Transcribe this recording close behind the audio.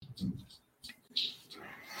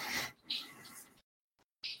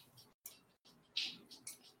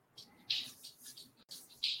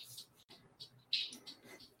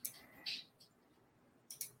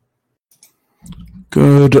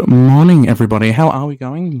Good morning, everybody. How are we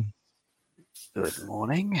going? Good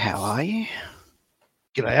morning. How are you?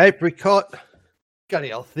 G'day, Apricot.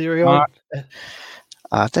 G'day, Eltheriond.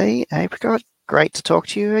 Ardeet and Apricot, great to talk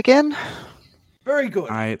to you again. Very good.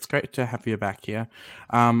 It's great to have you back here.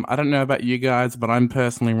 I don't know about you guys, but I'm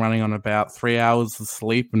personally running on about 3 hours of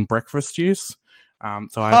sleep and breakfast use.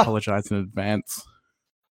 So I apologize in advance.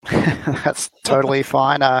 That's totally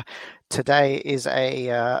fine. Today is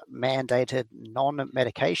a mandated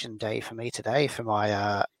non-medication day for me today for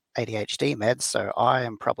my ADHD meds, so I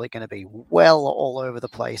am probably going to be well all over the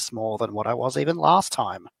place more than what I was even last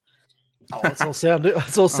time. Oh,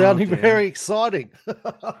 it's all sounding very exciting.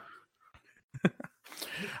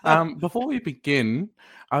 Before we begin,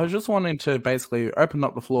 I was just wanting to basically open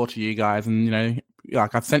up the floor to you guys, and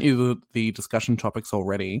like I've sent you the discussion topics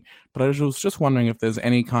already, but I was just wondering if there's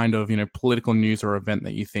any kind of political news or event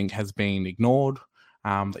that you think has been ignored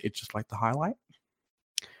that you'd just like to highlight.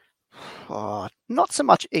 Not so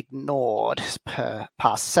much ignored per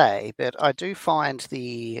se, but I do find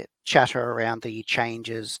the chatter around the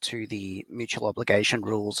changes to the mutual obligation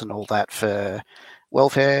rules and all that for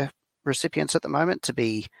welfare recipients at the moment to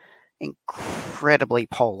be incredibly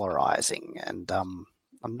polarizing, and I'm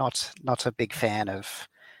not a big fan of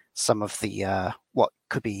some of the what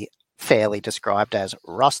could be fairly described as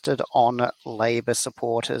rusted on Labor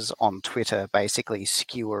supporters on Twitter, basically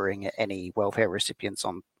skewering any welfare recipients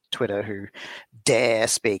on Twitter who dare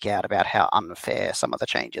speak out about how unfair some of the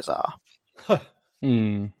changes are.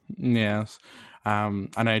 Yes.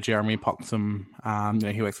 I know Jeremy Poxham,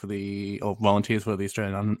 he works for or volunteers for the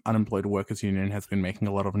Australian Unemployed Workers Union, has been making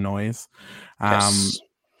a lot of noise. Yes.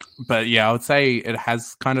 But yeah, I would say it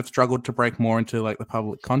has kind of struggled to break more into like the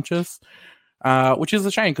public conscious, which is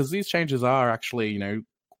a shame because these changes are actually,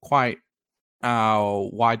 quite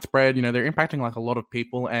widespread. They're impacting like a lot of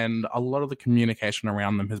people, and a lot of the communication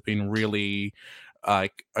around them has been really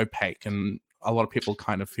like opaque, and a lot of people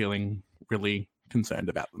kind of feeling really concerned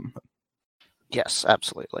about them. Yes,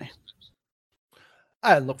 absolutely.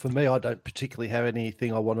 And look, for me, I don't particularly have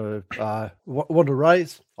anything I want to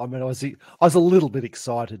raise. I mean, I was a little bit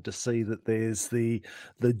excited to see that there's the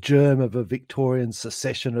germ of a Victorian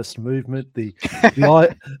secessionist movement. The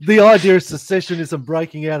idea of secessionism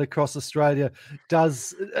breaking out across Australia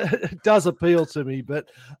does appeal to me. But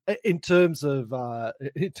in terms of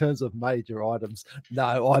major items,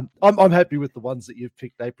 no, I'm happy with the ones that you've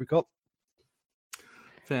picked, Apricot.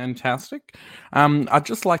 Fantastic. I'd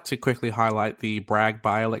just like to quickly highlight the Bragg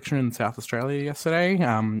by-election in South Australia yesterday.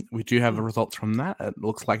 We do have the results from that. It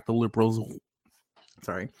looks like the Liberals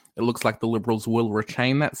will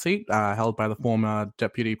retain that seat held by the former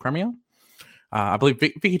Deputy Premier. I believe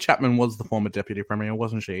Vicky Chapman was the former Deputy Premier,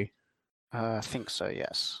 wasn't she? I think so,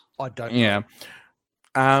 yes. I don't know.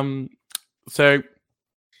 Yeah. So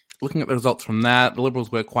looking at the results from that, the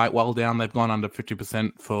Liberals were quite well down. They've gone under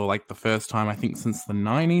 50% for like the first time, I think, since the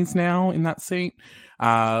 90s now in that seat.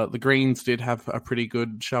 The Greens did have a pretty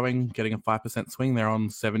good showing, getting a 5% swing. They're on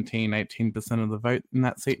 18% of the vote in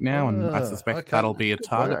that seat now, and I suspect that'll be a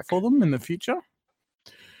target for them in the future.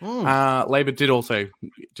 Labor did also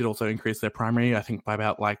increase their primary, I think, by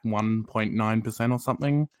about like 1.9% or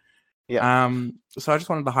something. Yeah. So I just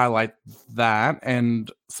wanted to highlight that,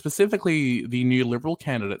 and specifically the new Liberal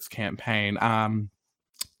candidates campaign.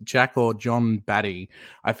 Jack or John Batty,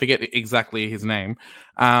 I forget exactly his name,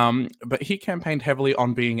 but he campaigned heavily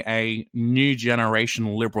on being a new generation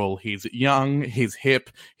Liberal. He's young, he's hip,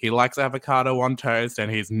 he likes avocado on toast,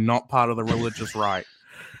 and he's not part of the religious right.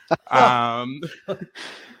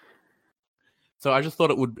 So I just thought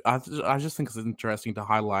I just think it's interesting to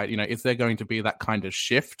highlight, is there going to be that kind of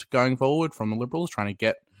shift going forward from the Liberals trying to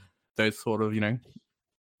get those sort of,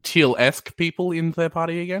 teal-esque people into their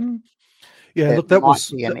party again? Yeah, look, that might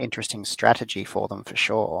be an interesting strategy for them for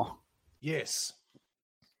sure. Yes.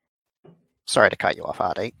 Sorry to cut you off,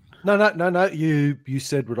 Ardeet. No. You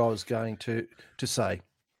said what I was going to say.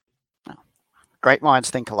 Oh. Great minds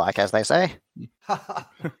think alike, as they say.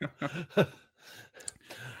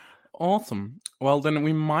 Awesome. Well, then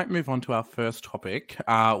we might move on to our first topic,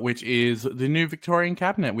 which is the new Victorian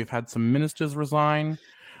cabinet. We've had some ministers resign.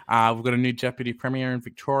 We've got a new deputy premier in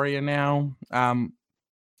Victoria now.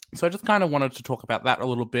 So I just kind of wanted to talk about that a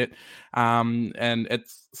little bit. And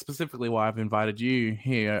it's specifically why I've invited you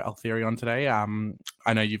here, Eltheriond, today.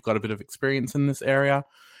 I know you've got a bit of experience in this area.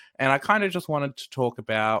 And I kind of just wanted to talk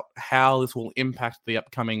about how this will impact the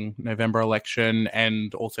upcoming November election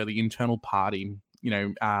and also the internal party,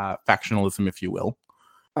 factionalism, if you will.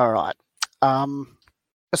 All right.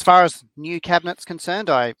 As far as new cabinet's concerned,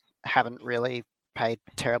 I haven't really paid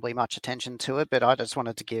terribly much attention to it, but I just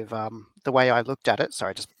wanted to give the way I looked at it.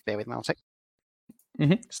 Sorry, just bear with me one sec.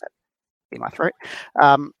 In my throat.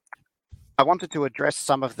 I wanted to address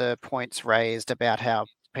some of the points raised about how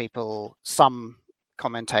some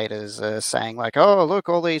commentators are saying like, oh, look,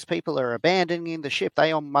 all these people are abandoning the ship.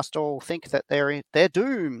 They must all think that they're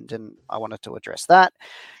doomed. And I wanted to address that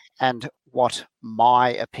and what my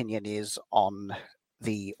opinion is on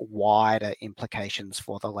the wider implications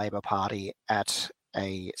for the Labor Party at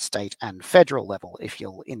a state and federal level, if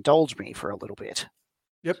you'll indulge me for a little bit.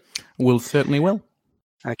 Yep, we'll certainly will.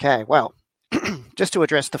 Okay, well, just to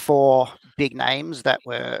address the four big names that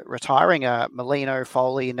were retiring, Molino,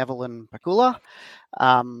 Foley, Neville and Pakula.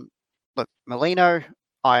 Look, Molino,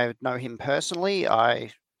 I know him personally.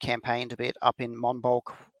 I campaigned a bit up in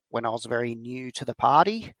Monbulk when I was very new to the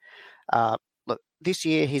party. Look, this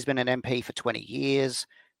year he's been an MP for 20 years.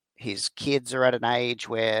 His kids are at an age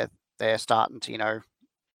where they're starting to,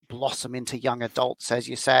 blossom into young adults, as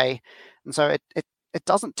you say. And so it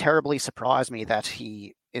doesn't terribly surprise me that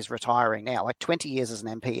he is retiring now. Like 20 years as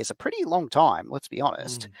an MP is a pretty long time, let's be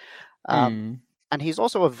honest. And he's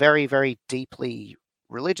also a very, very deeply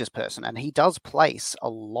religious person, and he does place a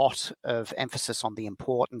lot of emphasis on the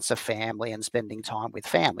importance of family and spending time with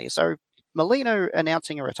family. So Molino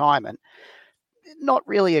announcing a retirement, not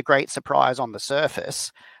really a great surprise on the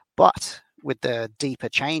surface, but with the deeper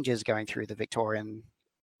changes going through the Victorian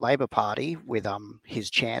Labor Party, with his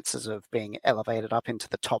chances of being elevated up into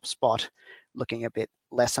the top spot looking a bit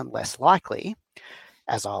less and less likely,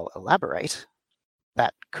 as I'll elaborate,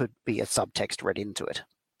 that could be a subtext read into it.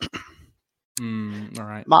 All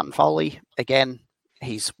right. Martin Foley, again,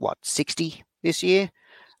 he's 60 this year.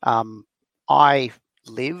 I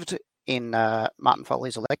lived in Martin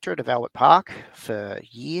Foley's electorate of Albert Park for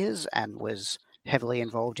years and was heavily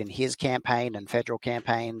involved in his campaign and federal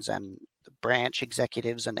campaigns and the branch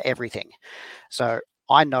executives and everything. So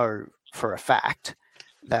I know for a fact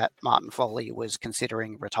that Martin Foley was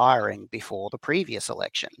considering retiring before the previous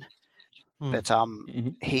election. But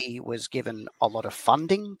he was given a lot of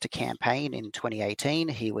funding to campaign in 2018.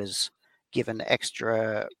 He was given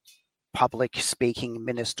extra public speaking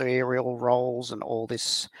ministerial roles and all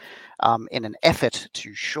this in an effort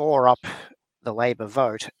to shore up the Labor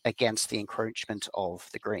vote against the encroachment of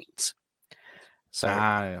the Greens. So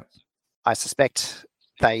I suspect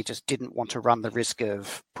they just didn't want to run the risk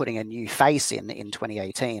of putting a new face in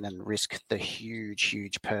 2018 and risk the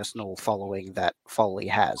huge personal following that Foley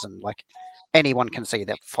has. And like anyone can see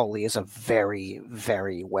that Foley is a very,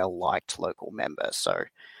 very well-liked local member. So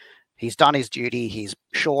he's done his duty. He's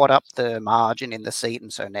shored up the margin in the seat.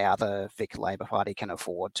 And so now the Vic Labor Party can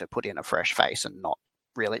afford to put in a fresh face and not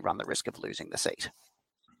really run the risk of losing the seat.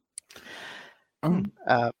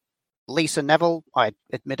 Lisa Neville, I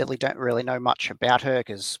admittedly don't really know much about her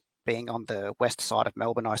because being on the west side of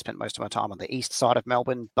Melbourne, I spent most of my time on the east side of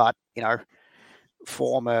Melbourne, but,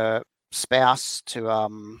 former spouse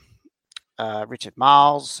to Richard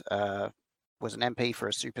Miles, was an MP for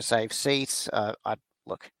a super safe seat.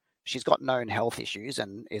 She's got known health issues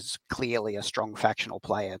and is clearly a strong factional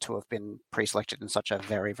player to have been pre-selected in such a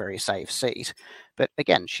very, very safe seat. But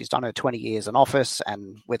again, she's done her 20 years in office,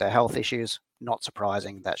 and with her health issues, not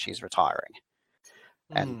surprising that she's retiring.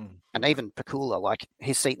 And even Pakula, like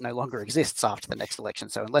his seat no longer exists after the next election.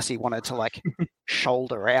 So unless he wanted to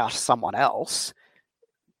shoulder out someone else,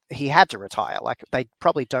 he had to retire. Like they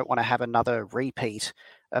probably don't want to have another repeat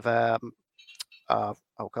of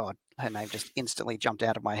oh God, her name just instantly jumped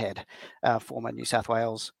out of my head. Former New South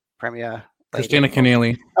Wales Premier Christina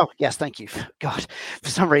Keneally. Oh yes, thank you. God, for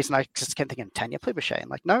some reason I just kept thinking Tanya Plibershay. I'm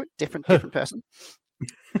like, no, different person.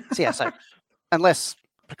 So unless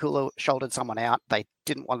Pakula shouldered someone out, they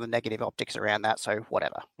didn't want the negative optics around that. So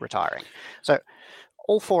whatever, retiring. So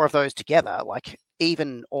all four of those together,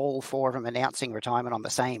 even all four of them announcing retirement on the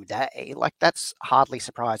same day, that's hardly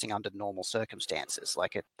surprising under normal circumstances.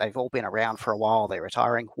 They've all been around for a while, they're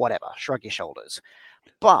retiring, whatever, shrug your shoulders.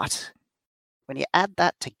 But when you add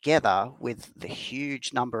that together with the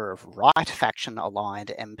huge number of right faction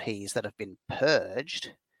aligned MPs that have been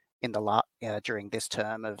purged in the during this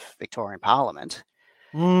term of Victorian Parliament,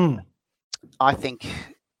 I think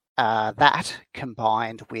that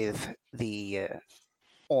combined with the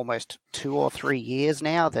almost 2 or 3 years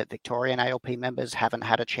now that Victorian ALP members haven't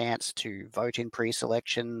had a chance to vote in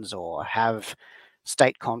pre-selections or have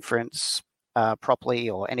state conference properly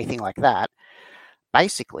or anything like that,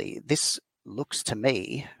 basically, this looks to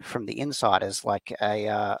me from the inside as like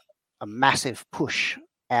a massive push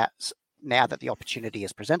out now that the opportunity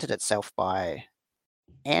has presented itself by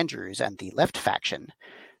Andrews and the left faction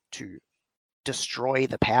to destroy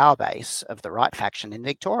the power base of the right faction in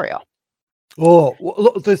Victoria. Oh, well,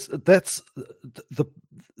 look,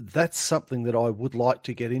 that's something that I would like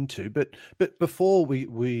to get into, but before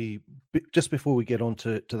we get on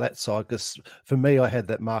to that side, because for me, I had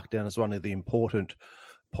that marked down as one of the important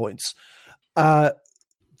points.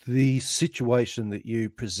 The situation that you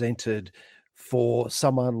presented for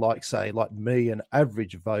someone like, say, like me, an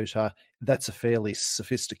average voter, that's a fairly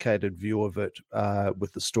sophisticated view of it,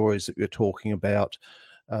 with the stories that you're talking about.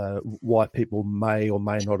 Why people may or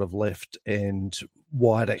may not have left and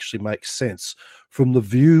why it actually makes sense. From the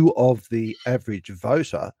view of the average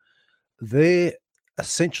voter, they're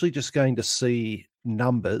essentially just going to see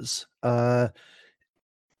numbers, and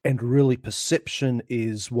really perception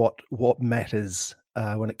is what matters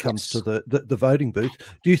when it comes to the voting booth.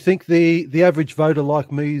 Do you think the average voter like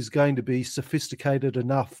me is going to be sophisticated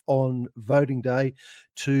enough on voting day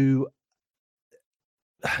to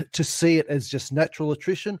see it as just natural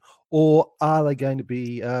attrition, or are they going to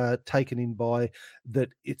be taken in by that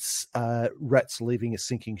it's rats leaving a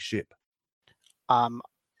sinking ship?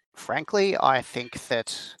 Frankly, I think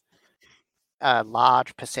that a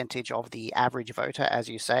large percentage of the average voter, as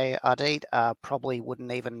you say, Ardeet, probably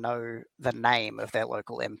wouldn't even know the name of their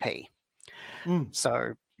local MP.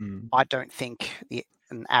 So I don't think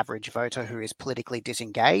an average voter who is politically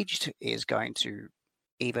disengaged is going to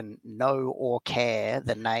even know or care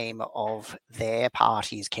the name of their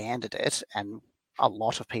party's candidate, and a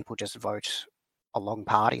lot of people just vote along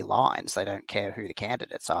party lines. They don't care who the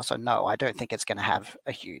candidates are. So no, I don't think it's going to have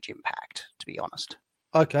a huge impact, to be honest.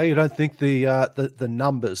 Okay, you don't think the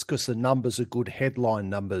numbers, because the numbers are good headline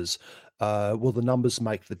numbers, will the numbers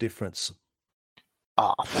make the difference?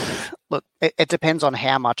 Look, it depends on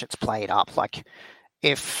how much it's played up. Like,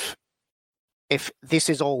 if this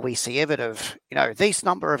is all we see of it, of, this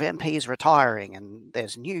number of MPs retiring and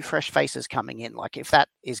there's new fresh faces coming in, like if that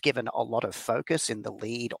is given a lot of focus in the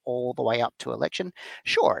lead all the way up to election,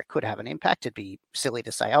 sure, it could have an impact. It'd be silly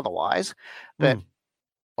to say otherwise. But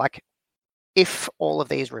like, if all of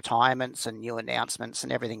these retirements and new announcements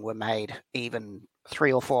and everything were made even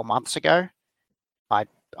 3 or 4 months ago, I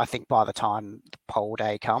think by the time the poll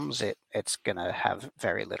day comes, it's going to have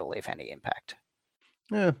very little, if any, impact.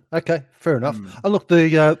 Yeah. Okay. Fair enough. Look,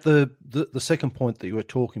 the second point that you were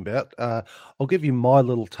talking about, I'll give you my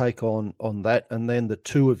little take on that, and then the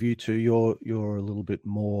two of you two, you're a little bit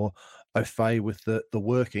more au fait with the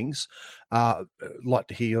workings. Like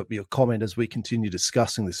to hear your comment as we continue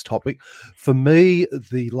discussing this topic. For me,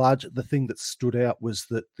 the thing that stood out was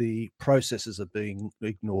that the processes are being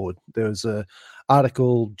ignored. There was an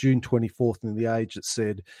article June 24th in The Age that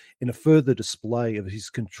said, in a further display of his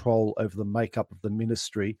control over the makeup of the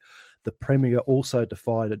ministry, the Premier also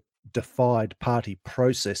defied party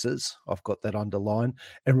processes, I've got that underlined,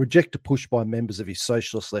 and reject a push by members of his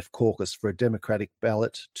Socialist Left caucus for a democratic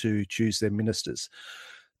ballot to choose their ministers.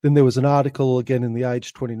 Then there was an article again in The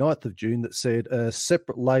Age 29th of June that said a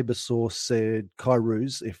separate Labor source said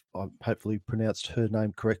Kairouz, if I hopefully pronounced her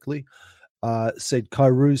name correctly, said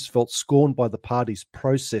Kairouz felt scorned by the party's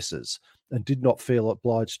processes and did not feel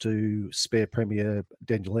obliged to spare Premier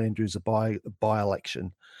Daniel Andrews a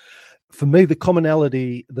by-election. For me, the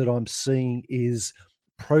commonality that I'm seeing is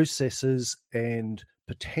processes and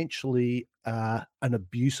potentially an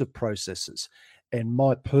abuse of processes. And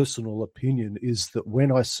my personal opinion is that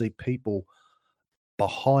when I see people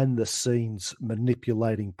behind the scenes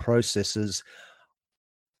manipulating processes,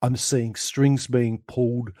 I'm seeing strings being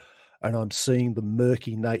pulled, and I'm seeing the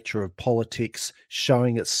murky nature of politics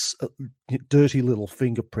showing its dirty little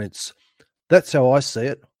fingerprints. That's how I see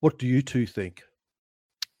it. What do you two think?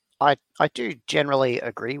 I do generally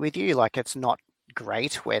agree with you. Like, it's not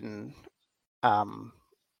great when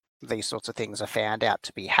these sorts of things are found out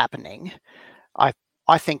to be happening.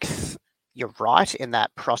 I think you're right in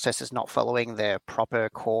that processes not following their proper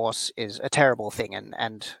course is a terrible thing,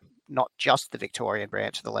 and not just the Victorian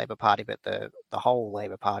branch of the Labor Party, but the whole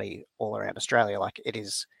Labor Party all around Australia. Like, it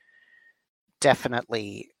is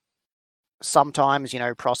definitely, sometimes,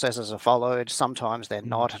 processes are followed, sometimes they're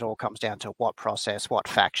not. It all comes down to what process, what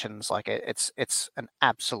factions. Like, it's an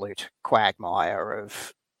absolute quagmire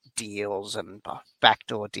of deals and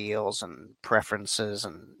backdoor deals and preferences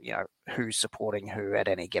and, who's supporting who at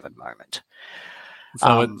any given moment.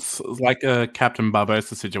 So it's like a Captain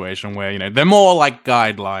Barbosa situation where, they're more like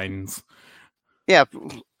guidelines. Yeah,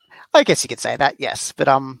 I guess you could say that, yes. But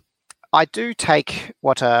I do take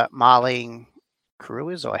what Marlene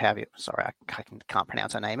Cruise, or have you? Sorry, I can't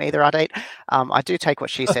pronounce her name either, Ardeet. I do take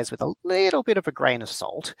what she says with a little bit of a grain of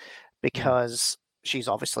salt, because she's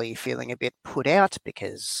obviously feeling a bit put out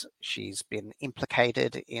because she's been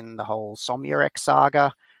implicated in the whole Somyurek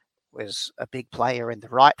saga, was a big player in the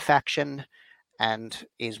right faction, and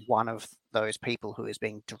is one of those people who is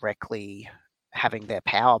being directly having their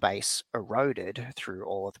power base eroded through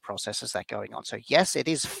all of the processes that are going on. So yes, it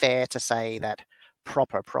is fair to say that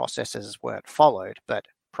proper processes weren't followed, but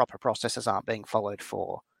proper processes aren't being followed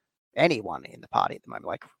for anyone in the party at the moment.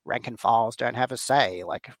 Like, rank and files don't have a say.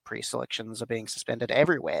 Like, pre-selections are being suspended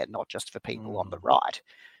everywhere, not just for people on the right.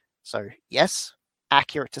 So yes,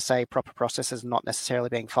 accurate to say proper processes not necessarily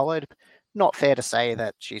being followed. Not fair to say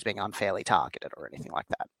that she's being unfairly targeted or anything like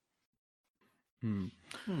that.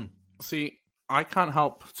 See, I can't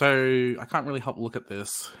really help look at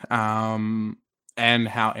this and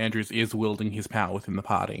how Andrews is wielding his power within the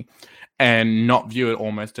party, and not view it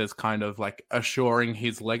almost as kind of like assuring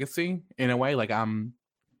his legacy in a way. Like, I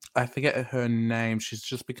forget her name. She's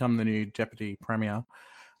just become the new deputy premier.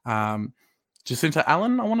 Jacinta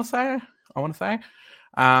Allen, I want to say.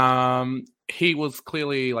 He was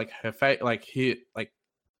clearly like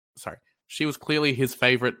she was clearly his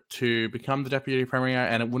favorite to become the deputy premier,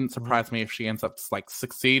 and it wouldn't surprise me if she ends up like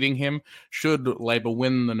succeeding him should Labor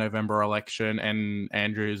win the November election and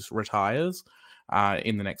Andrews retires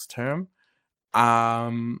in the next term. I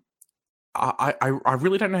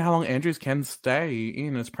really don't know how long Andrews can stay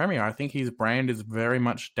in as premier. I think his brand is very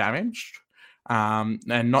much damaged.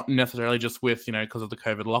 And not necessarily just with, because of the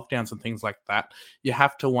COVID lockdowns and things like that. You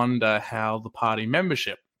have to wonder how the party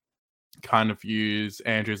membership kind of views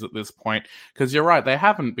Andrews at this point, because you're right, they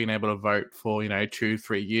haven't been able to vote for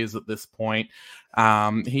 2-3 years at this point.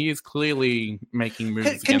 He is clearly making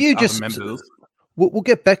moves against other members. We'll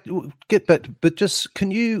get back, but just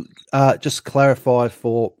can you just clarify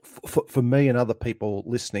for me and other people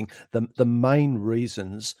listening the main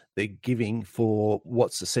reasons they're giving for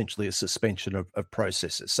what's essentially a suspension of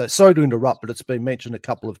processes? So sorry to interrupt, but it's been mentioned a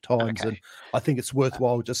couple of times, and I think it's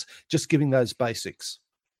worthwhile just giving those basics.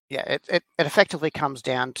 Yeah, it effectively comes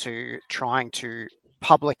down to trying to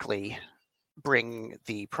publicly bring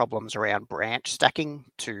the problems around branch stacking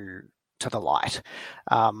to the light.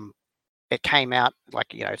 It came out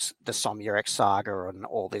it's the Somyurek saga and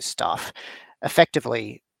all this stuff.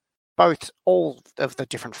 Effectively, all of the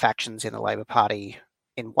different factions in the Labor Party,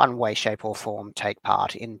 in one way, shape, or form, take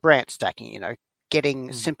part in branch stacking.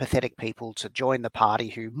 Getting sympathetic people to join the party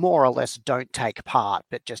who more or less don't take part,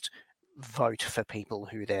 but just vote for people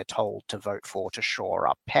who they're told to vote for to shore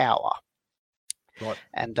up power. Right.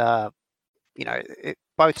 And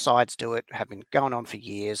both sides do it, have been going on for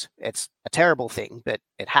years. It's a terrible thing, but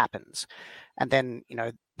it happens. And then,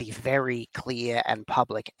 the very clear and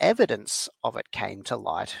public evidence of it came to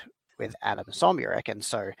light with Adam Somyurek. And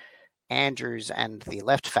so Andrews and the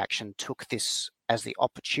left faction took this as the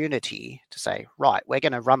opportunity to say, right, we're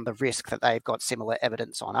going to run the risk that they've got similar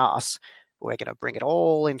evidence on us. We're going to bring it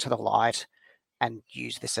all into the light and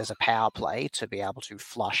use this as a power play to be able to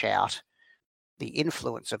flush out the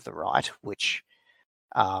influence of the right, which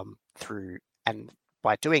by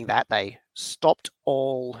doing that, they stopped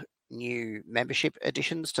all new membership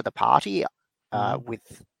additions to the party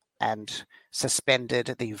and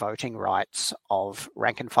suspended the voting rights of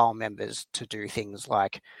rank and file members to do things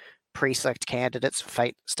like pre-select candidates for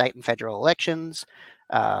state and federal elections,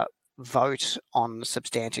 vote on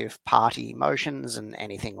substantive party motions and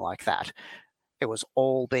anything like that. It was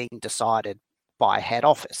all being decided by head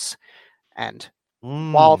office. And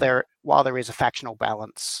while there is a factional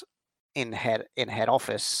balance in head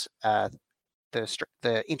office,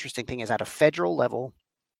 the interesting thing is at a federal level,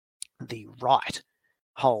 the right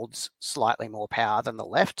holds slightly more power than the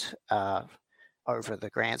left over the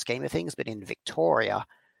grand scheme of things. But in Victoria,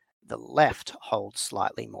 the left holds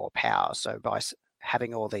slightly more power. So by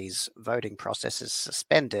having all these voting processes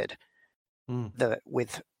suspended,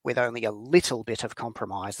 with only a little bit of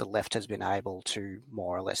compromise, the left has been able to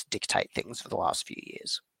more or less dictate things for the last few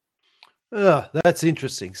years. That's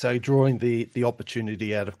interesting. So drawing the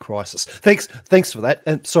opportunity out of crisis. Thanks for that.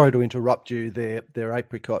 And sorry to interrupt you there,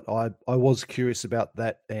 Apricot. I was curious about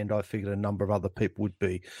that, and I figured a number of other people would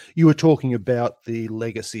be. You were talking about the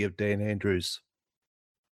legacy of Dan Andrews.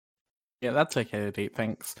 Yeah, that's okay, Ardeet.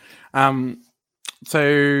 Thanks.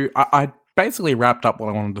 So I basically wrapped up what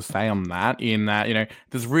I wanted to say on that, in that,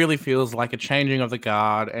 this really feels like a changing of the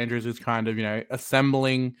guard. Andrews is kind of,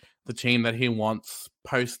 assembling the team that he wants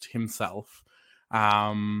post himself,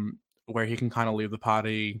 where he can kind of leave the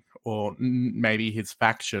party or maybe his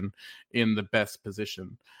faction in the best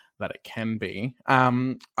position that it can be.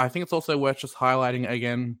 I think it's also worth just highlighting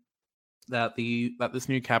again that this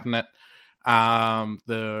new cabinet,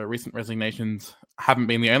 the recent resignations haven't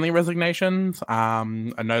been the only resignations.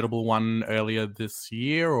 A notable one earlier this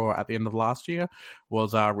year or at the end of last year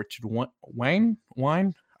was Richard Wine.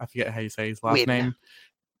 I forget how you say his last name.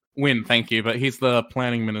 Wynne, thank you. But he's the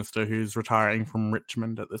planning minister who's retiring from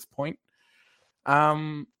Richmond at this point.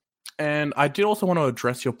 And I did also want to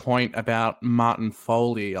address your point about Martin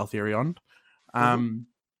Foley, Eltheriond,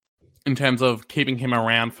 in terms of keeping him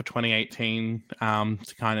around for 2018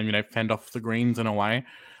 to kind of, fend off the Greens in a way.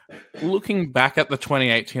 Looking back at the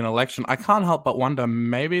 2018 election, I can't help but wonder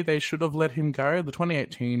maybe they should have let him go. The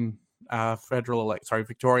 2018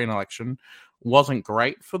 Victorian election wasn't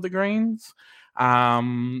great for the Greens.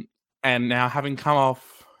 And now having come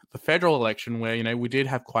off the federal election where, we did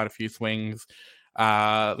have quite a few swings,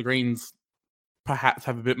 the Greens perhaps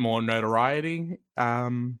have a bit more notoriety,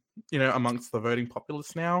 amongst the voting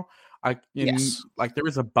populace now. Yes. There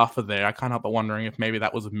is a buffer there. I can't help but wondering if maybe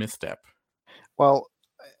that was a misstep. Well,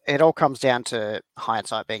 it all comes down to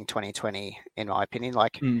hindsight being 2020, in my opinion.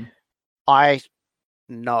 I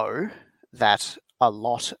know that a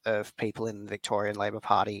lot of people in the Victorian Labor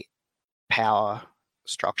Party power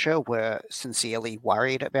structure were sincerely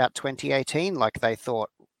worried about 2018. They thought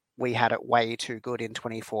we had it way too good in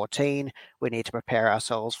 2014. We need to prepare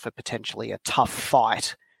ourselves for potentially a tough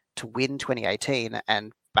fight to win 2018.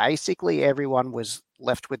 And basically everyone was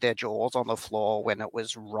left with their jaws on the floor when it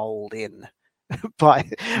was rolled in by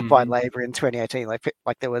Labor in 2018.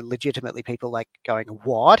 Like there were legitimately people going,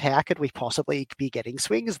 what? How could we possibly be getting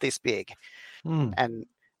swings this big? And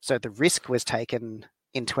so the risk was taken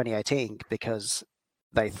in 2018 because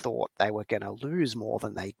they thought they were going to lose more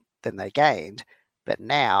than they gained. But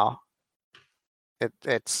now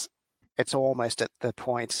it's almost at the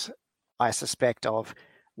point, I suspect, of,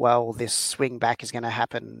 well, this swing back is going to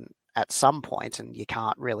happen at some point and you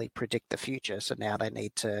can't really predict the future. So now they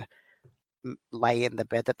need to lay in the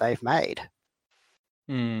bed that they've made.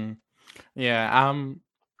 Yeah.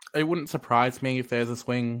 It wouldn't surprise me if there's a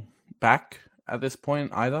swing back at this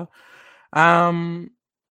point either. But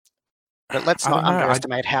let's not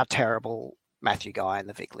underestimate how terrible Matthew Guy and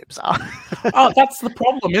the Vic Libs are. Oh, that's the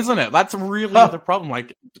problem, isn't it? That's really the problem.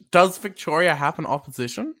 Does Victoria have an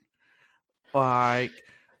opposition? The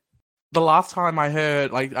last time I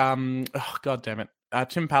heard, God damn it,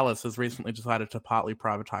 Tim Pallas has recently decided to partly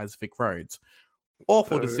privatize Vic Roads.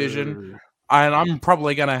 Awful decision. And I'm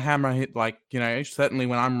probably going to hammer it, certainly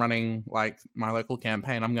when I'm running my local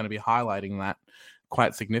campaign, I'm going to be highlighting that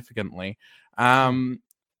quite significantly.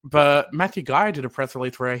 But Matthew Guy did a press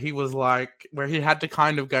release where he was where he had to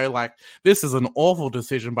kind of go this is an awful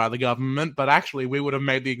decision by the government, but actually we would have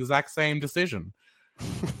made the exact same decision.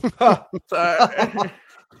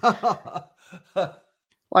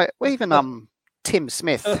 Even Tim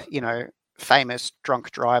Smith, famous drunk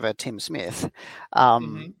driver Tim Smith,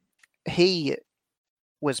 he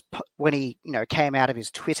was, when he came out of his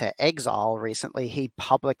Twitter exile recently, he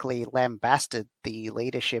publicly lambasted the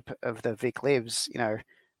leadership of the Vic Libs,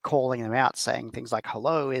 calling them out, saying things like,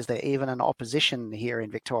 hello, is there even an opposition here in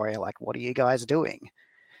Victoria? What are you guys doing?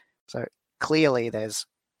 So clearly there's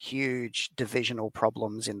huge divisional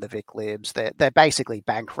problems in the Vic Libs. They're basically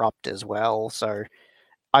bankrupt as well. So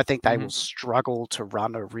I think they will struggle to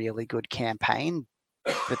run a really good campaign,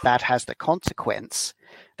 but that has the consequence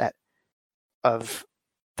that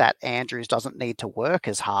Andrews doesn't need to work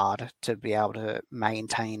as hard to be able to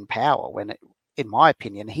maintain power when in my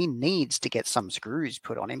opinion, he needs to get some screws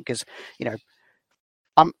put on him because,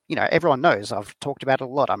 everyone knows I've talked about it a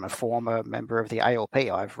lot. I'm a former member of the ALP.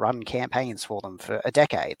 I've run campaigns for them for a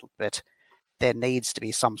decade, but there needs to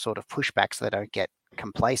be some sort of pushback so they don't get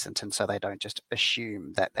complacent and so they don't just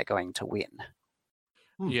assume that they're going to win.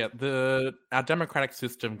 Yeah, our democratic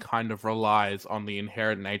system kind of relies on the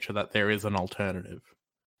inherent nature that there is an alternative.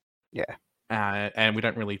 Yeah. And we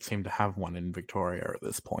don't really seem to have one in Victoria at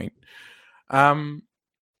this point.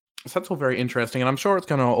 So that's all very interesting, and I'm sure it's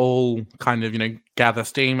going to all kind of, gather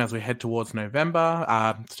steam as we head towards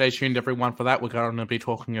November. Stay tuned, everyone, for that. We're going to be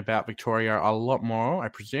talking about Victoria a lot more, I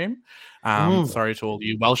presume. Sorry to all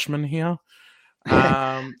you Welshmen here.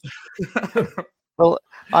 Well,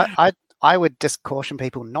 I would just caution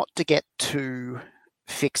people not to get too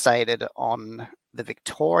fixated on the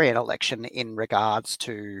Victorian election in regards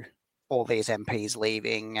to all these MPs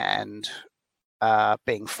leaving and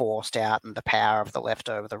being forced out and the power of the left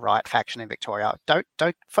over the right faction in Victoria. Don't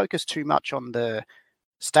focus too much on the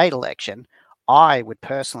state election. I would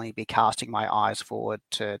personally be casting my eyes forward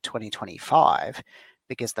to 2025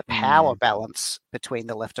 because the power balance between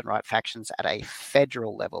the left and right factions at a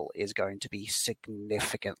federal level is going to be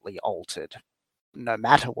significantly altered, no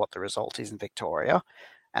matter what the result is in Victoria.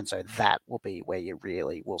 And so that will be where you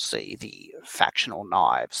really will see the factional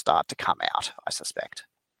knives start to come out, I suspect.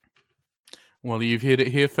 Well, you've heard it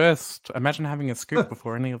here first. Imagine having a scoop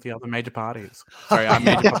before any of the other major parties. Sorry,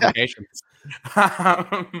 major publications.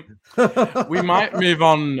 We might move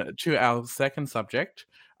on to our second subject,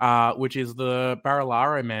 which is the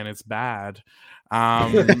Barilaro man is bad.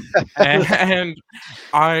 And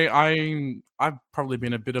I've probably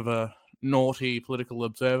been a bit of a naughty political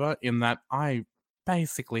observer in that I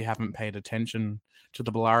basically haven't paid attention to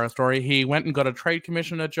the Barilaro story. He went and got a trade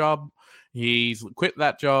commissioner job. He's quit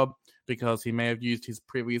that job because he may have used his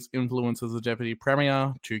previous influence as a deputy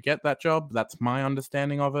premier to get that job. That's my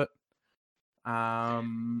understanding of it.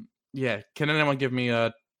 Yeah, can anyone give me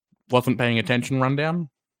a wasn't paying attention rundown?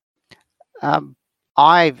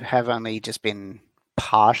 I have only just been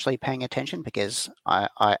partially paying attention because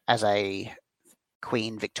I as a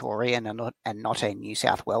Queen Victorian and not a New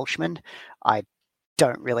South Welshman, I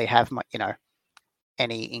don't really have my,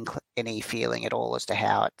 any feeling at all as to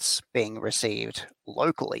how it's being received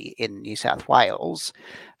locally in New South Wales.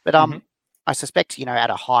 But I suspect, at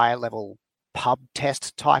a higher level pub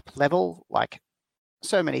test type level, like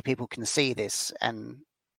so many people can see this and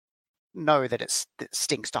know that it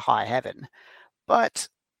stinks to high heaven. But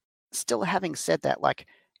still, having said that, like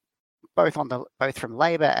both from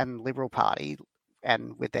Labor and Liberal Party,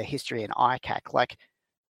 and with their history in ICAC, like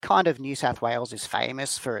kind of New South Wales is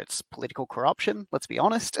famous for its political corruption, let's be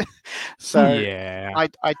honest. So yeah.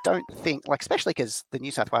 I don't think, like, especially because the New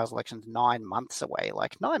South Wales election's 9 months away,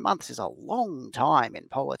 like 9 months is a long time in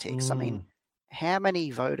politics. I mean, how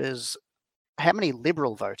many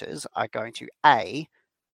Liberal voters are going to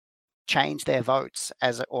change their votes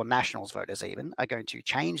or Nationals voters even are going to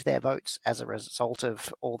change their votes as a result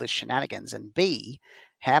of all this shenanigans, and B,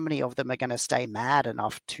 how many of them are going to stay mad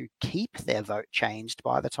enough to keep their vote changed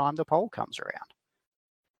by the time the poll comes around?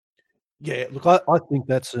 Yeah, look, I think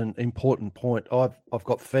that's an important point. I've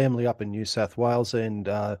got family up in New South Wales, and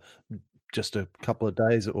just a couple of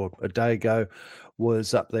days or a day ago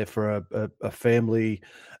was up there for a family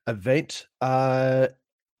event.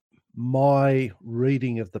 My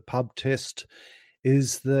reading of the pub test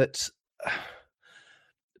is that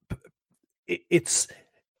it's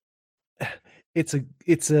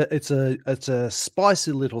a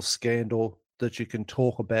spicy little scandal that you can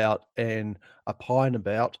talk about and opine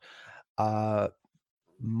about.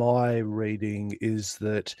 My reading is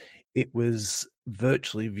that it was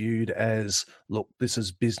virtually viewed as, look, this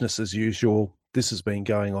is business as usual. This has been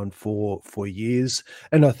going on for years.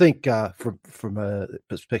 And I think from a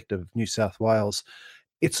perspective of New South Wales,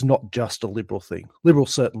 it's not just a Liberal thing.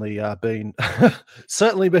 Liberals certainly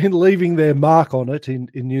been leaving their mark on it in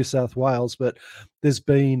New South Wales, but there's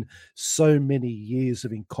been so many years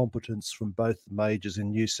of incompetence from both the majors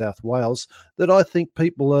in New South Wales that I think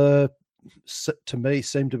people are, to me,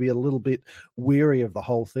 seem to be a little bit weary of the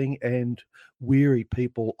whole thing, and weary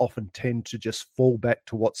people often tend to just fall back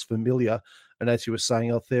to what's familiar. And as you were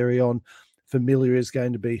saying, Eltheriond, familiar is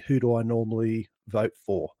going to be who do I normally vote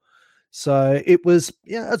for. So it was,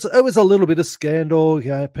 it was a little bit of scandal.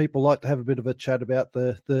 People like to have a bit of a chat about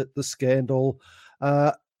the scandal.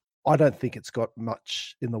 I don't think it's got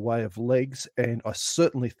much in the way of legs, and I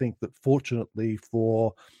certainly think that, fortunately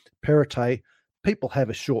for Perrottet, people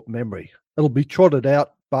have a short memory. It'll be trotted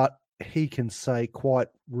out, but he can say quite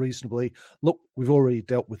reasonably, look, we've already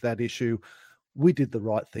dealt with that issue. We did the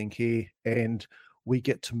right thing here, and we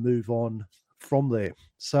get to move on from there.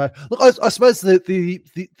 So, look, I suppose the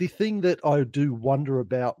thing that I do wonder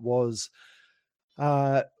about was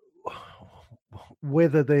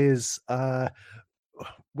whether there's sort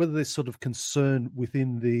of concern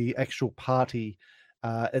within the actual party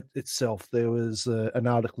itself. There was an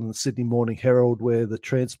article in the Sydney Morning Herald where the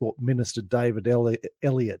Transport Minister, David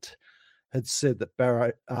Elliott, had said that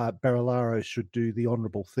Barilaro should do the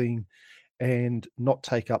honourable thing and not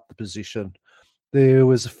take up the position. There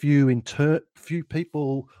was a few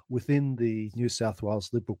people within the New South Wales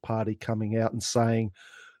Liberal Party coming out and saying,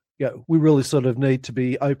 we really sort of need to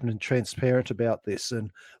be open and transparent about this.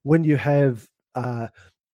 And when you have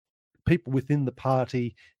people within the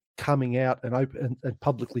party coming out and open and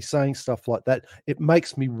publicly saying stuff like that, it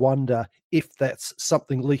makes me wonder if that's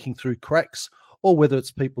something leaking through cracks, or whether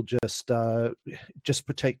it's people just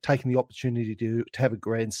taking the opportunity to have a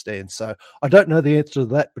grandstand. So I don't know the answer to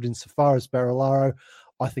that, but insofar as Barilaro,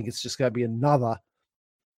 I think it's just going to be another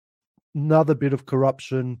bit of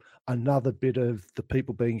corruption, another bit of the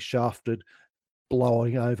people being shafted.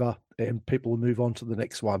 blowing over and people will move on to the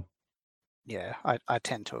next one. Yeah, I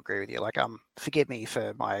tend to agree with you. Like, forgive me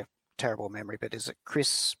for my terrible memory, but is it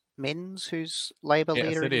Chris Minns who's Labor Yes,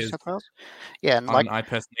 leader it in New is. South Wales? Yeah, and like, I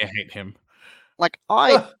personally hate him. like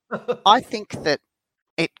I think that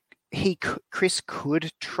Chris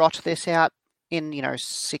could trot this out in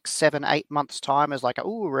 6, 7, 8 months time as like,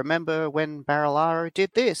 oh, remember when Barilaro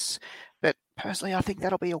did this? But personally, I think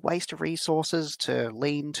that'll be a waste of resources to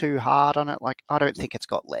lean too hard on it. Like, I don't think it's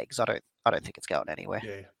got legs. I don't think it's going anywhere.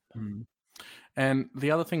 Yeah. Mm. And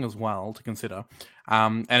the other thing as well to consider,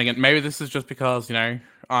 and again, maybe this is just because,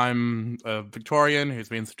 I'm a Victorian who's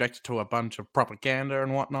been subjected to a bunch of propaganda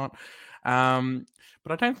and whatnot.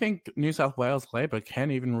 But I don't think New South Wales Labor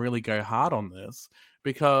can even really go hard on this,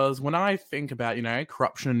 because when I think about,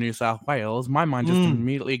 corruption in New South Wales, my mind just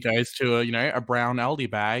immediately goes to a brown Aldi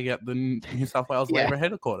bag at the New South Wales Yeah. Labor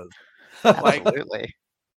headquarters. Absolutely.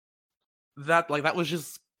 That was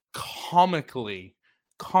just comically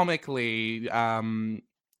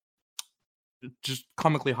just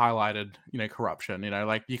comically highlighted, corruption.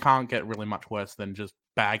 Like, you can't get really much worse than just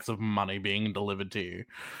bags of money being delivered to you.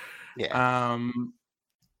 Yeah.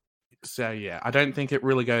 So yeah, I don't think it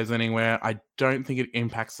really goes anywhere. I don't think it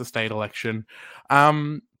impacts the state election.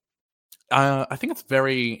 I think it's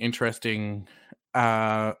very interesting.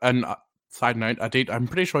 And side note, Ardeet, I'm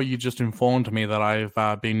pretty sure you just informed me that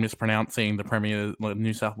I've been mispronouncing the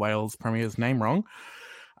New South Wales Premier's name wrong.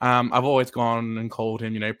 I've always gone and called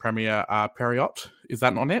him, Premier Perriot. Is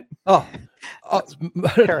that not it?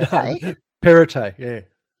 Perrottet. Perrottet, yeah.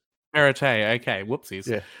 Perrottet, okay, whoopsies.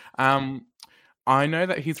 Yeah. I know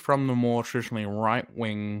that he's from the more traditionally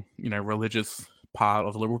right-wing, religious part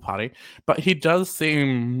of the Liberal Party, but he does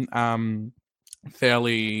seem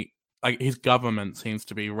fairly, like, his government seems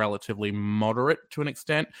to be relatively moderate to an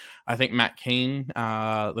extent. I think Matt Keane,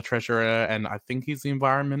 the Treasurer, and I think he's the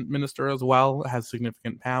Environment Minister as well, has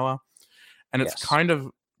significant power. And it's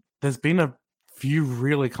there's been a few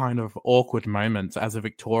really kind of awkward moments as a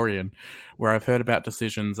Victorian where I've heard about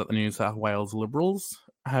decisions that the New South Wales Liberals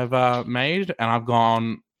have made, and I've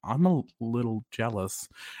gone, I'm a little jealous,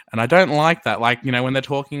 and I don't like that. Like, when they're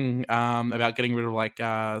talking about getting rid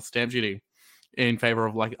of stamp duty in favor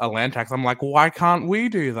of a land tax, I'm like, why can't we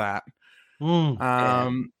do that?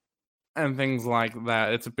 And things like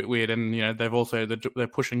that. It's a bit weird. And they're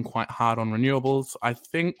pushing quite hard on renewables. I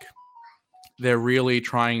think they're really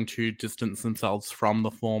trying to distance themselves from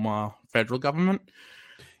the former federal government.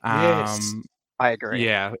 Yes, I agree.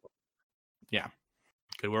 Yeah.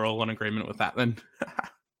 Good. We're all in agreement with that then.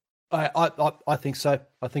 I think so.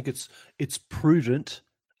 I think it's prudent,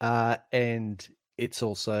 and it's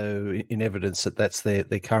also in evidence that that's their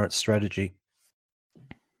current strategy.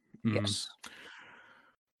 Yes.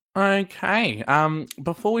 Okay.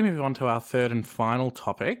 Before we move on to our third and final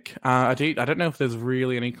topic, Ardeet, I don't know if there's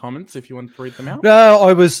really any comments if you want to read them out. No,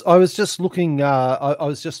 I was just looking. I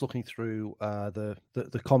was just looking through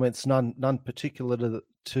the comments. None particular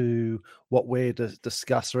to what we're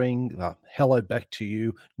discussing. Hello back to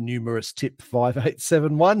you, numerous tip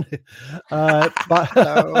 5871. But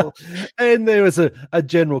No. and there was a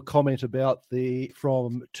general comment about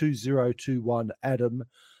from 2021 Adam,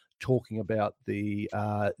 talking about the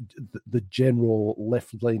general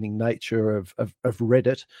left-leaning nature of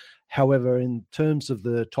Reddit. However, in terms of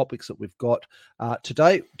the topics that we've got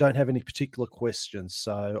today, don't have any particular questions.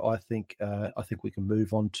 So I think we can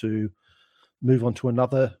move on to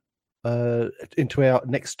another into our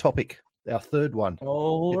next topic, our third one.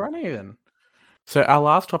 Alrighty then. So our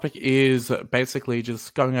last topic is basically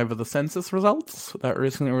just going over the census results that were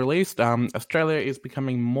recently released. Australia is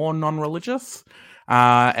becoming more non-religious.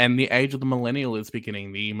 And the age of the millennial is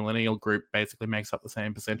beginning. The millennial group basically makes up the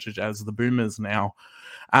same percentage as the boomers now.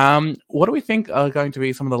 What do we think are going to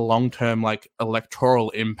be some of the long-term,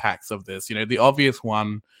 electoral impacts of this? The obvious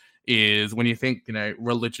one is when you think,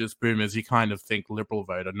 religious boomers, you kind of think Liberal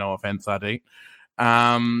voter. No offense, Ardeet.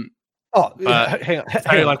 Hang on.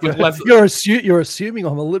 You're assuming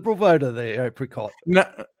I'm a Liberal voter there, Apricot. No,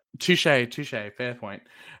 touche, fair point.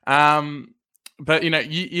 But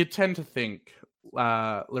you tend to think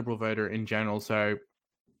Liberal voter in general. So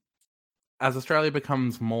as Australia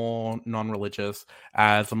becomes more non-religious,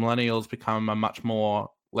 as the millennials become a much more,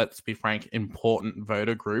 let's be frank, important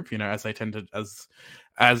voter group, as they tend to,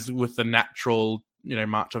 as with the natural,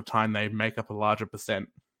 march of time, they make up a larger percent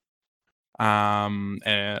of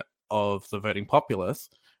the voting populace.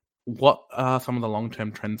 What are some of the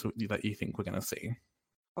long-term trends that you think we're going to see?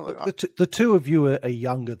 The two of you are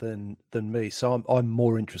younger than me, so I'm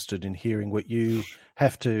more interested in hearing what you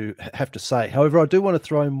have to say. However, I do want to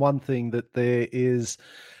throw in one thing, that there is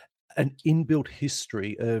an inbuilt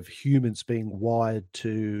history of humans being wired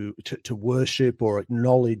to worship or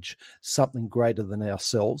acknowledge something greater than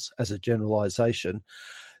ourselves as a generalization.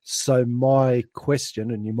 So my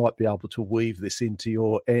question, and you might be able to weave this into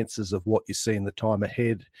your answers of what you see in the time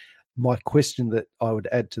ahead, my question that I would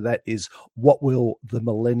add to that is, what will the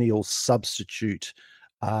millennials substitute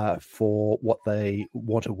for what they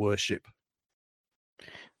want to worship?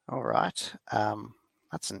 All right.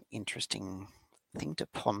 That's an interesting thing to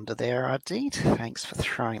ponder there, Ardeet. Thanks for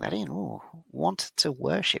throwing that in. Ooh, want to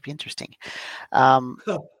worship. Interesting.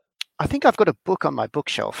 I think I've got a book on my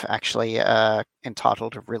bookshelf, actually,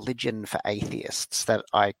 entitled Religion for Atheists, that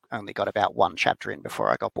I only got about one chapter in before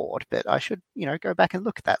I got bored, but I should, go back and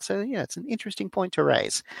look at that. So, yeah, it's an interesting point to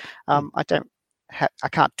raise. I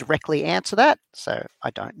can't directly answer that, so I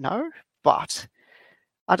don't know, but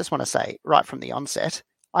I just want to say right from the onset,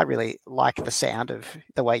 I really like the sound of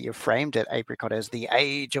the way you've framed it, Apricot, as the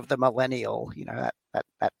age of the millennial.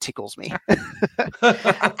 That tickles me.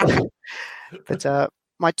 But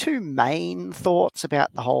my two main thoughts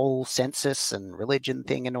about the whole census and religion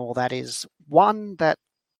thing and all that is, one, that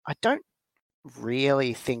I don't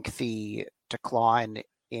really think the decline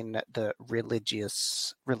in the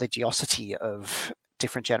religiosity of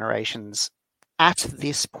different generations at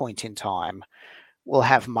this point in time will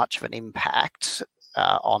have much of an impact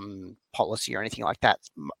on policy or anything like that.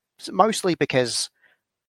 Mostly because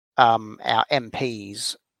our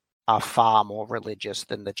MPs are far more religious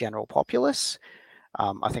than the general populace.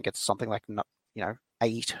 I think it's something like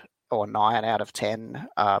 8 or 9 out of 10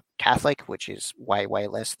 Catholic, which is way, way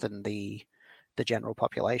less than the general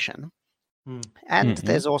population. And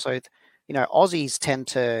there's also, Aussies tend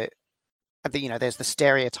to, there's the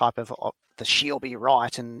stereotype of the she'll be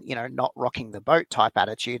right and, not rocking the boat type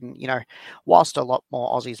attitude. And, whilst a lot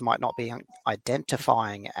more Aussies might not be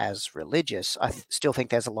identifying as religious, I still think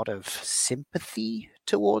there's a lot of sympathy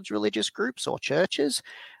towards religious groups or churches.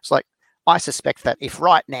 It's like, I suspect that if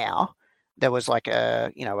right now there was like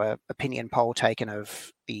a opinion poll taken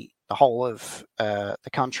of the whole of the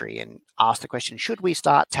country and asked the question, should we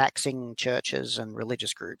start taxing churches and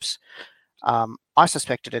religious groups? I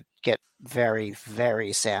suspect it'd get very,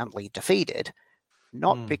 very soundly defeated,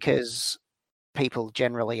 not because people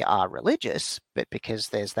generally are religious, but because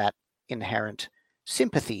there's that inherent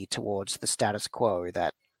sympathy towards the status quo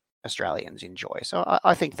that Australians enjoy. So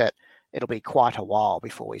I think that it'll be quite a while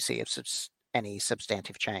before we see any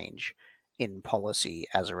substantive change in policy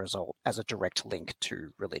as a result, as a direct link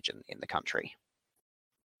to religion in the country.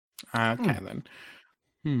 Okay, then.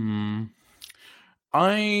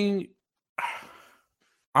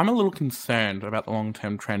 I'm a little concerned about the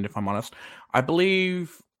long-term trend, if I'm honest. I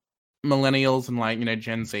believe millennials and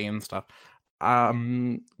Gen Z and stuff,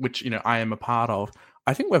 which I am a part of,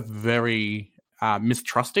 I think we're very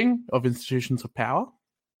mistrusting of institutions of power.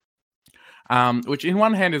 Which in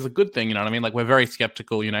one hand is a good thing, Like, we're very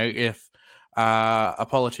skeptical, if a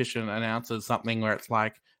politician announces something where it's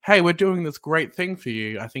like, hey, we're doing this great thing for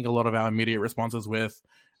you. I think a lot of our immediate response is with,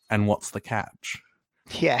 and what's the catch?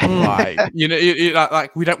 Yeah. Like,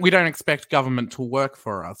 like we don't expect government to work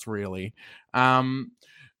for us, really.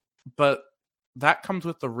 But that comes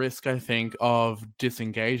with the risk, I think, of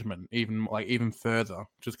disengagement, even further,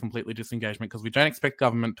 just completely disengagement, because we don't expect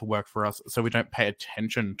government to work for us, so we don't pay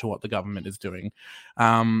attention to what the government is doing.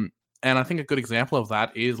 And I think a good example of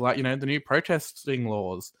that is the new protesting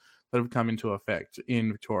laws that have come into effect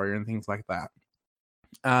in Victoria and things like that.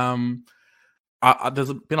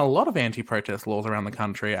 There's been a lot of anti-protest laws around the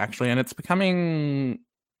country, actually, and it's becoming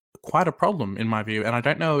quite a problem in my view. And I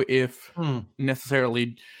don't know if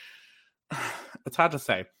necessarily... It's hard to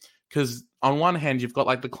say, because on one hand you've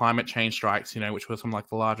got the climate change strikes, which were some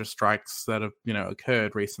the largest strikes that have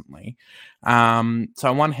occurred recently. So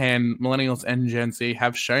on one hand, millennials and Gen Z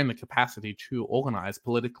have shown the capacity to organize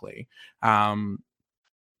politically, but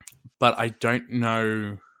I don't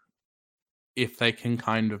know if they can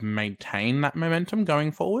kind of maintain that momentum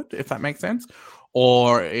going forward, if that makes sense.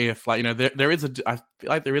 Or if I feel like there is a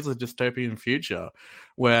dystopian future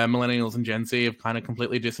where millennials and Gen Z have kind of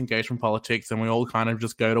completely disengaged from politics, and we all kind of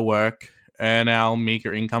just go to work, earn our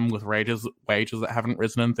meager income with wages that haven't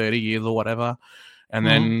risen in 30 years or whatever, and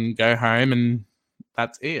then go home, and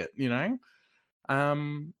that's it.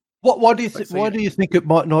 Why do you think it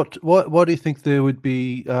might not? Why do you think there would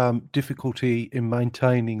be difficulty in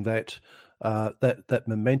maintaining that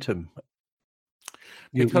momentum?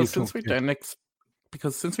 Because since we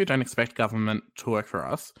don't expect government to work for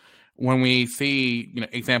us, when we see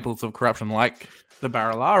examples of corruption like the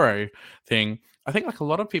Barilaro thing, I think like a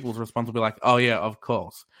lot of people's response will be like, oh yeah, of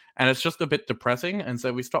course. And it's just a bit depressing. And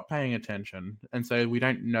so we stop paying attention. And so we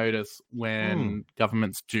don't notice when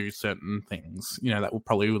governments do certain things, you know, that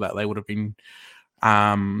they would have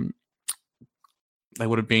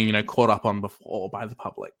been caught up on before by the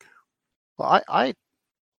public. Well, I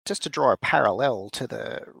just to draw a parallel to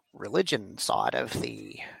the religion side of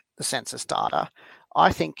the census data,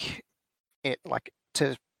 I think it like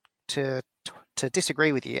to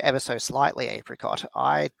disagree with you ever so slightly, Apricot.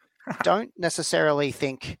 I don't necessarily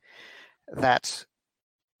think that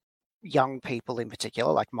young people in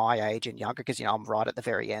particular, like my age and younger, because I'm right at the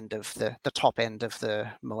very end of the top end of the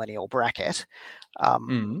millennial bracket.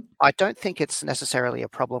 I don't think it's necessarily a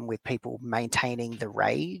problem with people maintaining the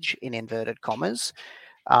rage in inverted commas.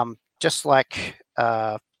 Just like,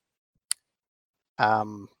 sorry,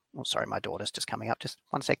 my daughter's just coming up. Just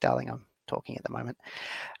one sec, darling. I'm talking at the moment.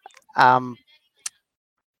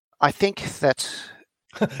 I think that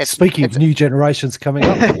speaking of new generations coming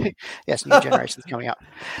up, yes, new generations coming up.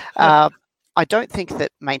 I don't think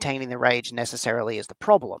that maintaining the rage necessarily is the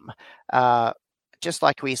problem. Just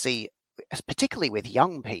like we see, particularly with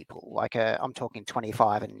young people, like I'm talking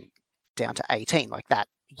 25 and down to 18, like that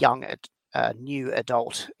young new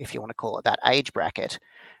adult, if you want to call it that age bracket,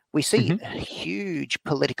 we see a huge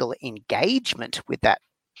political engagement with that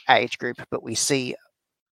age group, but we see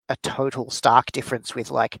a total stark difference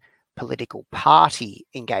with like political party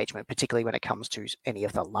engagement, particularly when it comes to any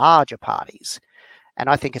of the larger parties. And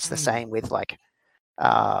I think it's the same with like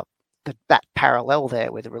that parallel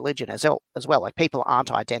there with religion as well. Like people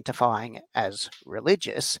aren't identifying as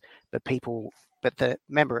religious, but you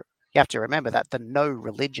have to remember that the no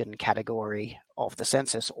religion category of the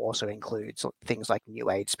census also includes things like New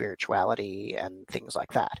Age spirituality and things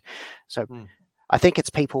like that. So I think it's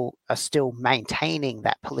people are still maintaining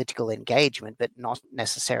that political engagement, but not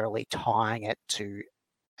necessarily tying it to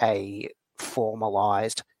a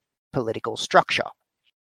formalized political structure.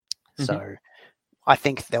 So I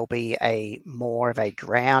think there'll be more of a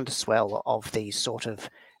groundswell of these sort of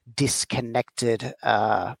disconnected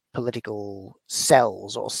political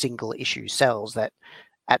cells or single issue cells that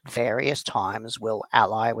at various times will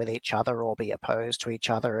ally with each other or be opposed to each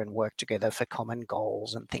other and work together for common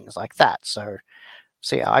goals and things like that. So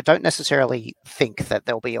yeah, I don't necessarily think that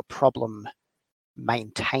there'll be a problem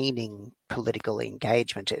maintaining political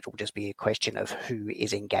engagement. It will just be a question of who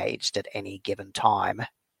is engaged at any given time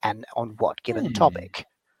and on what given topic.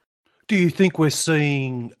 Do you think we're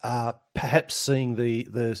seeing, perhaps seeing the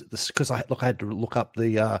because I had to look up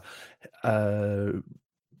the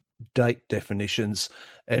date definitions,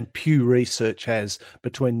 and Pew Research has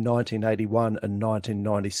between 1981 and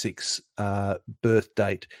 1996 birth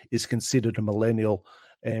date is considered a millennial,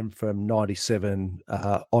 and from 97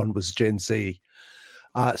 on was Gen Z.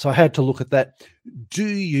 So I had to look at that. Do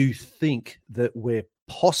you think that we're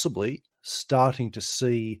possibly starting to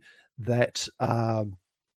see that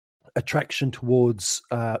attraction towards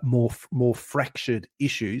more fractured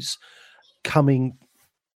issues coming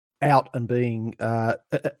out and being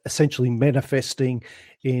essentially manifesting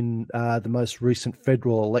in the most recent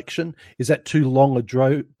federal election? Is that too long a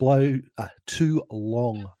bow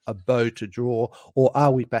to draw, or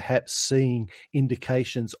are we perhaps seeing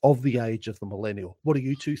indications of the age of the millennial? What do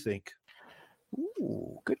you two think?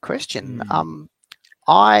 Ooh, good question.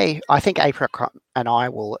 I think Apricot and I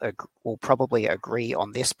will probably agree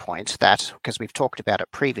on this point, that because we've talked about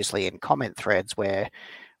it previously in comment threads, where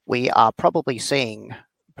we are probably seeing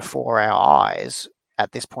before our eyes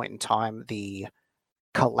at this point in time the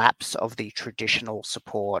collapse of the traditional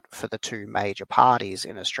support for the two major parties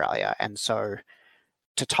in Australia. And so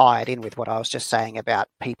to tie it in with what I was just saying about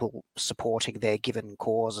people supporting their given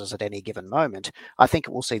causes at any given moment, I think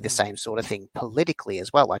we'll see the same sort of thing politically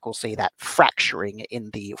as well. Like we'll see that fracturing in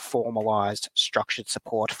the formalised structured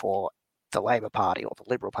support for the Labor Party or the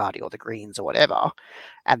Liberal Party or the Greens or whatever,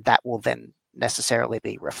 and that will then necessarily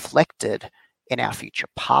be reflected in our future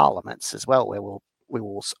parliaments as well, where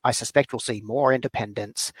I suspect we'll see more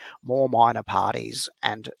independents, more minor parties,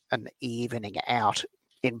 and an evening out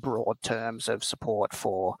in broad terms of support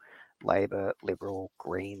for Labor, Liberal,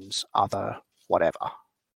 Greens, other, whatever.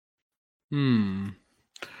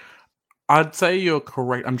 I'd say you're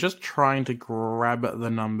correct. I'm just trying to grab the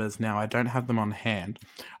numbers now. I don't have them on hand.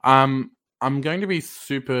 I'm going to be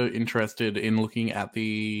super interested in looking at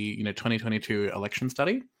the 2022 election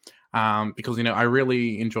study. Because I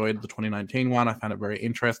really enjoyed the 2019 one. I found it very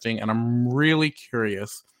interesting, and I'm really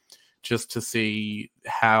curious just to see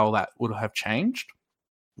how that would have changed,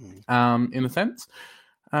 in a sense.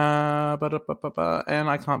 And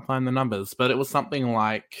I can't find the numbers, but it was something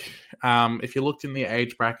like, if you looked in the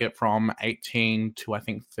age bracket from 18 to I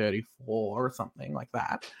think 34 or something like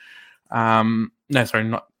that. No, sorry,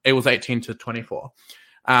 not. It was 18 to 24.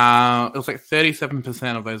 It was like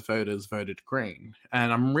 37% of those voters voted Green,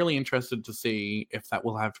 and I'm really interested to see if that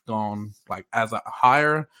will have gone like as a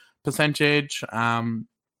higher percentage, and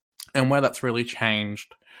where that's really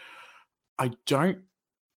changed. I don't.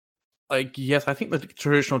 Yes, I think the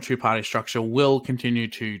traditional two-party structure will continue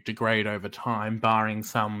to degrade over time, barring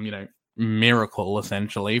some, miracle,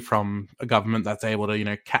 essentially, from a government that's able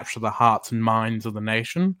to, capture the hearts and minds of the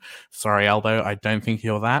nation. Sorry, Aldo, I don't think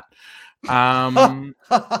you're that. But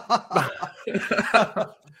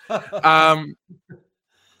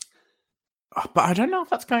I don't know if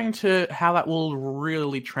that's going to, how that will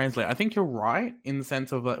really translate. I think you're right in the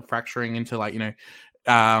sense of fracturing into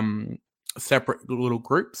separate little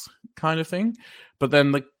groups kind of thing, but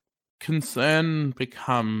then the concern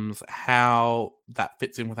becomes how that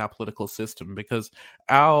fits in with our political system, because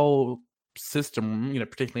our system,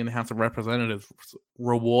 particularly in the House of Representatives,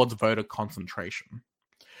 rewards voter concentration.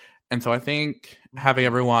 And so I think having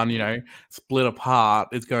everyone, split apart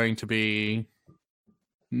is going to be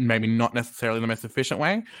maybe not necessarily the most efficient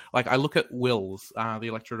way. Like I look at Wills, the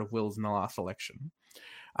electorate of Wills in the last election.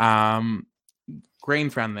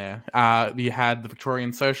 Greens ran there. You had the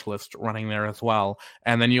Victorian Socialist running there as well,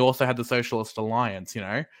 and then you also had the Socialist Alliance.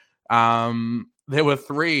 There were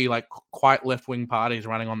three quite left-wing parties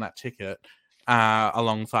running on that ticket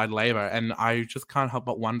alongside Labor, and I just can't help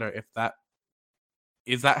but wonder if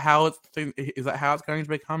is that how it's going to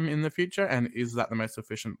become in the future, and is that the most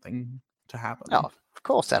efficient thing to happen? Oh, of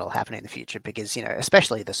course that'll happen in the future, because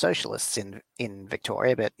especially the socialists in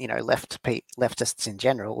Victoria, but leftists in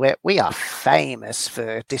general, we are famous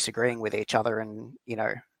for disagreeing with each other and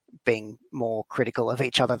being more critical of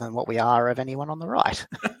each other than what we are of anyone on the right.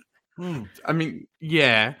 I mean,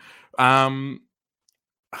 yeah, and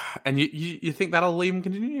you think that'll even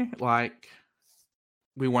continue? Like,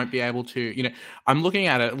 we won't be able to, I'm looking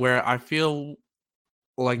at it where I feel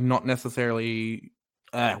like not necessarily.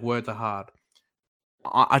 Words are hard.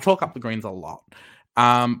 I talk up the Greens a lot,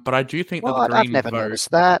 but I do think that the Green I've never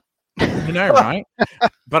noticed that. Right?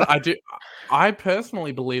 But I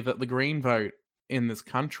personally believe that the Green vote in this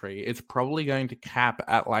country is probably going to cap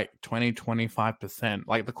at 20-25%.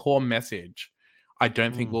 Like the core message, I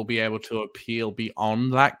don't think we'll be able to appeal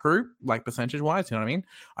beyond that group, percentage-wise. You know what I mean?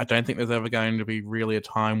 I don't think there's ever going to be really a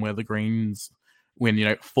time where the Greens win,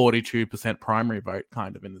 42% primary vote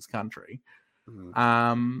kind of in this country.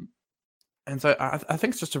 And so I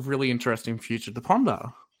think it's just a really interesting future to ponder.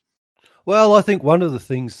 Well, I think one of the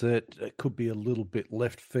things that could be a little bit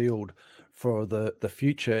left field for the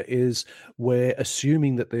future is we're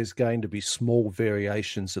assuming that there's going to be small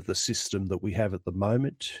variations of the system that we have at the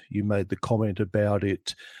moment. You made the comment about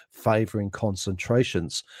it favouring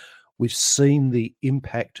concentrations. We've seen the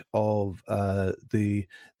impact of the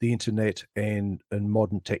internet and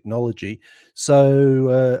modern technology.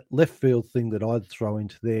 So left field thing that I'd throw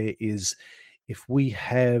into there is if we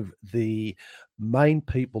have the main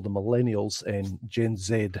people, the millennials and Gen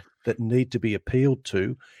Z, that need to be appealed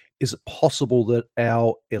to, is it possible that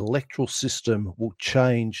our electoral system will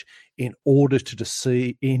change in order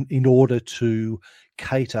to in order to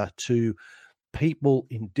cater to people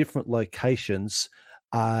in different locations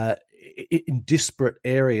in disparate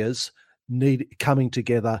areas coming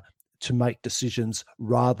together to make decisions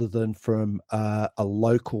rather than from a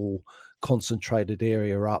local concentrated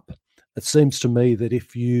area up? It seems to me that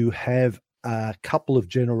if you have a couple of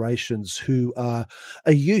generations who are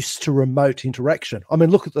used to remote interaction, I mean,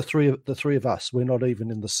 look at the three of us. We're not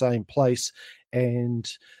even in the same place,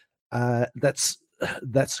 and that's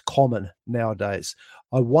common nowadays.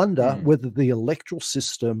 I wonder whether the electoral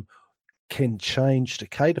system can change to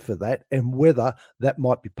cater for that, and whether that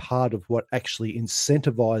might be part of what actually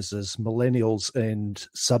incentivizes millennials and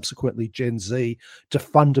subsequently Gen Z to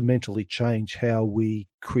fundamentally change how we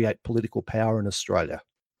create political power in Australia.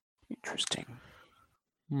 Interesting.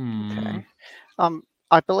 Okay.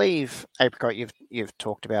 I believe, Apricot, you've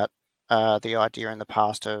talked about the idea in the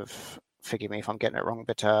past of, forgive me if I'm getting it wrong,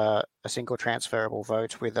 but a single transferable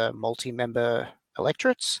vote with a multi-member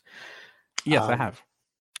electorates. Yes, I have.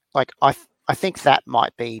 I think that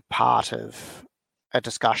might be part of a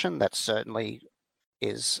discussion that certainly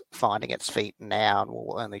is finding its feet now and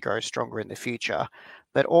will only grow stronger in the future.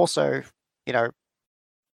 But also,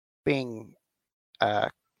 being a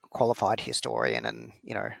qualified historian and,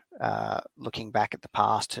 looking back at the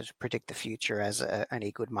past to predict the future, as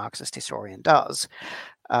any good Marxist historian does,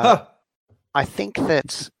 I think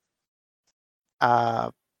that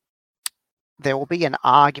there will be an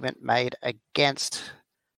argument made against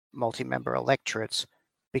multi-member electorates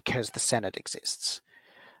because the Senate exists.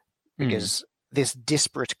 Because this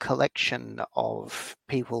disparate collection of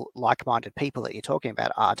people, like-minded people that you're talking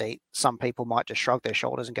about, Ardeet, some people might just shrug their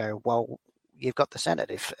shoulders and go, well, you've got the Senate.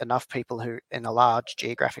 If enough people who in a large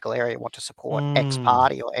geographical area want to support X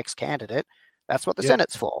party or X candidate, that's what the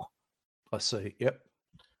Senate's for. I see. Yep.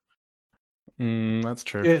 That's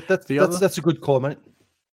true. Yeah, that's a good comment.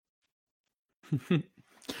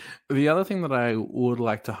 The other thing that I would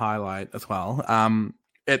like to highlight as well,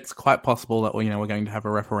 it's quite possible that we're going to have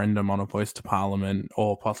a referendum on a voice to parliament,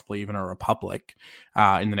 or possibly even a republic,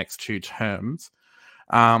 in the next 2 terms.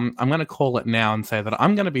 I'm going to call it now and say that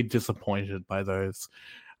I'm going to be disappointed by those.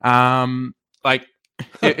 Like,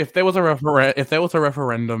 if there was a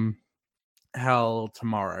referendum held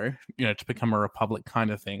tomorrow, to become a republic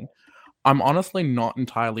kind of thing, I'm honestly not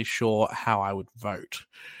entirely sure how I would vote.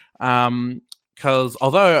 Because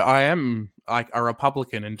although I am like a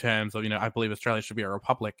Republican in terms of, I believe Australia should be a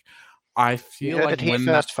republic, I feel you heard like it here when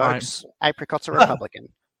first, that folks, Apricot's a Republican.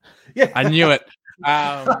 Yeah, I knew it.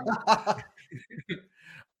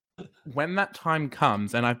 When that time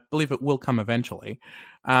comes, and I believe it will come eventually,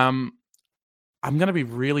 I'm going to be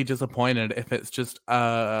really disappointed if it's just,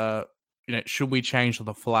 should we change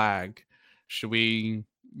the flag? Should we,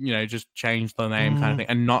 just change the name kind of thing,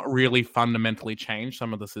 and not really fundamentally change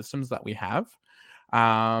some of the systems that we have?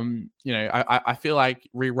 I feel like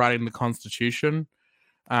rewriting the Constitution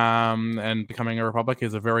and becoming a republic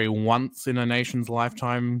is a very once in a nation's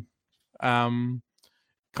lifetime kind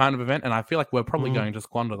of event, and I feel like we're probably going to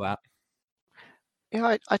squander that.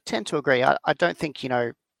 Yeah, I tend to agree. I don't think,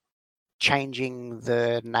 changing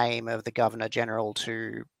the name of the Governor General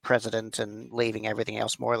to President and leaving everything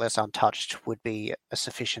else more or less untouched would be a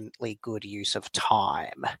sufficiently good use of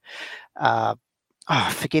time.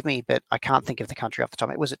 Forgive me, but I can't think of the country off the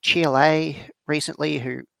top. It was Chile recently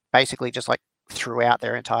who basically just threw out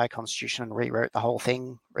their entire constitution and rewrote the whole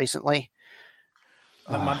thing recently.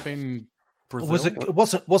 That might have been Brazil.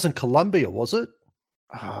 Wasn't Colombia, was it?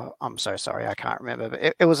 I'm so sorry, I can't remember.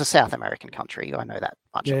 But it was a South American country. I know that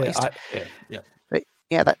much at least.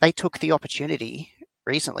 But they took the opportunity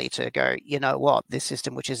recently to go, you know what, this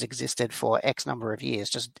system which has existed for X number of years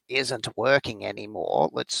just isn't working anymore.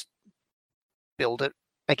 Let's build it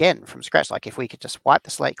again from scratch. Like, if we could just wipe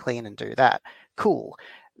the slate clean and do that, cool.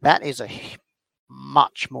 That is a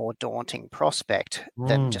much more daunting prospect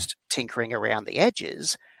than just tinkering around the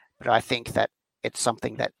edges. But I think that it's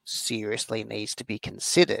something that seriously needs to be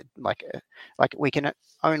considered. Like we can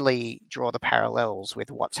only draw the parallels with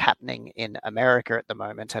what's happening in America at the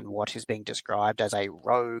moment and what is being described as a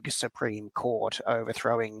rogue Supreme Court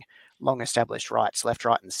overthrowing long-established rights, left,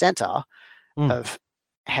 right, and center, of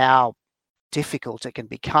how difficult it can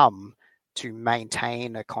become to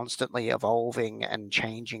maintain a constantly evolving and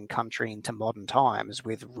changing country into modern times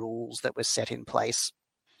with rules that were set in place,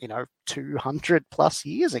 200 plus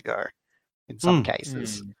years ago. In some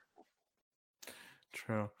cases.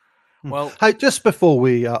 True. Well, hey, just before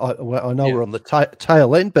we, I know we're on the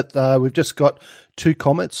tail end, but we've just got 2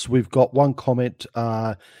 comments. We've got one comment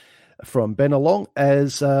from Ben Along.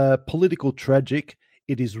 As political tragic,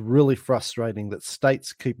 it is really frustrating that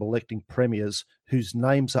states keep electing premiers whose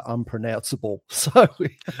names are unpronounceable. So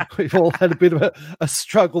we've all had a bit of a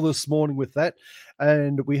struggle this morning with that.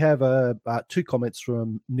 And we have 2 comments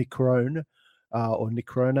from Nicrone. Or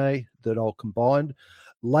Nicrone that I'll combine.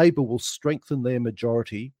 Labor will strengthen their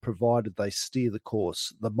majority provided they steer the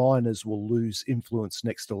course. The minors will lose influence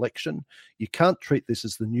next election. You can't treat this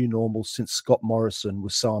as the new normal since Scott Morrison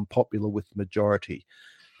was so unpopular with the majority.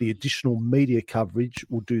 The additional media coverage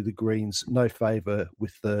will do the Greens no favour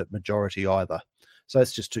with the majority either. So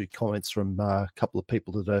that's just 2 comments from a couple of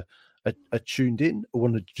people that are tuned in. I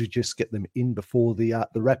wanted to just get them in before the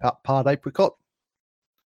wrap-up part, Apricot.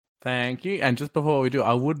 Thank you. And just before we do,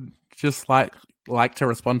 I would just like to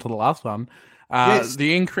respond to the last one. Yes.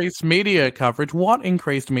 The increased media coverage. What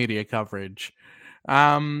increased media coverage?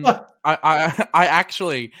 I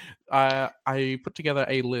actually put together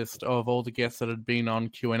a list of all the guests that had been on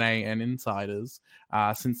Q&A and Insiders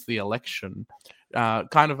since the election,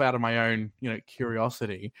 kind of out of my own,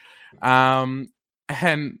 curiosity. And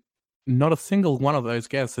not a single one of those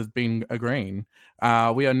guests has been agreeing.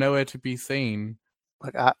 We are nowhere to be seen.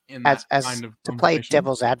 Look, as kind of to play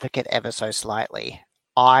devil's advocate ever so slightly,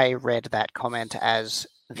 I read that comment as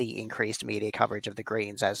the increased media coverage of the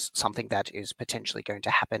Greens as something that is potentially going to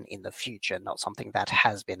happen in the future, not something that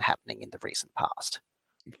has been happening in the recent past.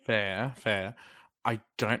 Fair. I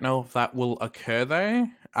don't know if that will occur though.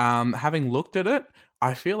 Having looked at it,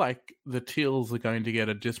 I feel like the Teals are going to get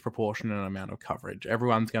a disproportionate amount of coverage.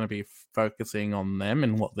 Everyone's going to be focusing on them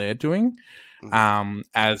and what they're doing,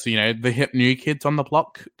 as the hip new kids on the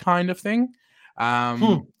block kind of thing.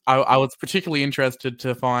 I was particularly interested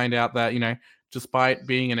to find out that despite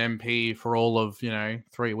being an MP for all of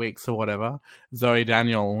 3 weeks or whatever, Zoe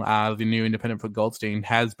Daniel, the new independent for Goldstein,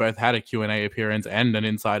 has both had a Q&A appearance and an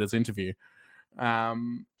insider's interview. So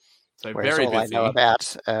Whereas very all busy. I know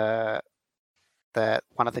about that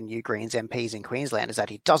one of the New Greens MPs in Queensland is that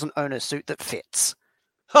he doesn't own a suit that fits.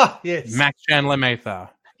 Yes. Max Chandler Mather.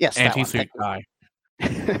 Yes, anti-suit guy.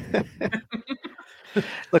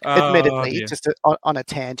 Look, admittedly, just on a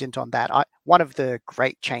tangent on that, one of the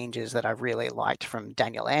great changes that I've really liked from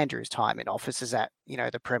Daniel Andrews' time in office is that,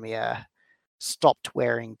 the Premier stopped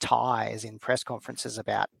wearing ties in press conferences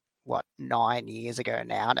about, 9 years ago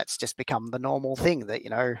now, and it's just become the normal thing that,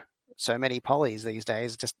 so many pollies these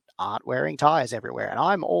days just aren't wearing ties everywhere, and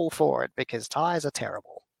I'm all for it because ties are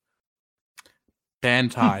terrible. Ban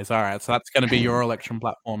ties. All right, so that's going to be your election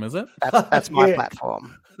platform, is it? That's my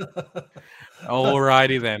platform.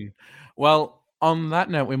 Alrighty then. Well, on that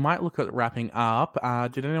note, we might look at wrapping up.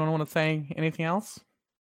 Did anyone want to say anything else?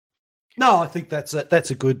 No, I think that's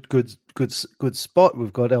a good spot.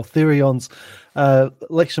 We've got Eltherion's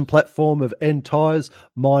election platform of end ties,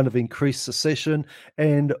 mine of increased secession,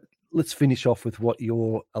 and let's finish off with what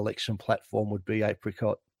your election platform would be,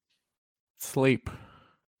 Apricot. Sleep.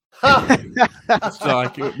 It's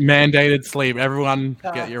like mandated sleep. Everyone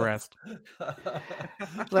get your rest.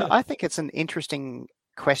 Look, I think it's an interesting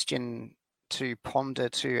question to ponder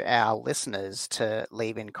to our listeners to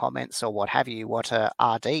leave in comments or what have you, what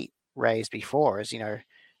Ardeet raised before, as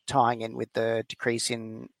tying in with the decrease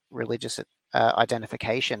in religious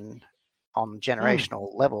identification on generational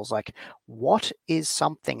levels. Like, what is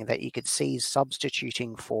something that you could see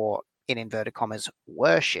substituting for, in inverted commas,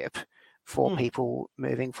 worship for people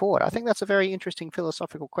moving forward? I think that's a very interesting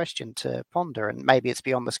philosophical question to ponder, and maybe it's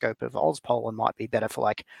beyond the scope of AusPol and might be better for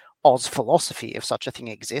like Oz philosophy if such a thing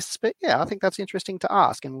exists. But yeah, I think that's interesting to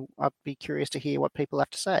ask, and I'd be curious to hear what people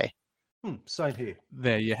have to say. Same here.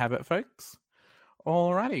 There you have it, folks.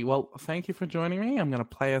 Alrighty, well, thank you for joining me. I'm going to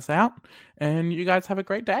play us out, and you guys have a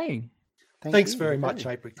great day. Thanks very much,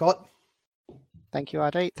 Apricot. Thank you,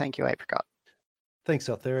 Ardeet. Thank you, Apricot. Thanks,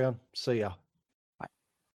 Eltherion. See ya.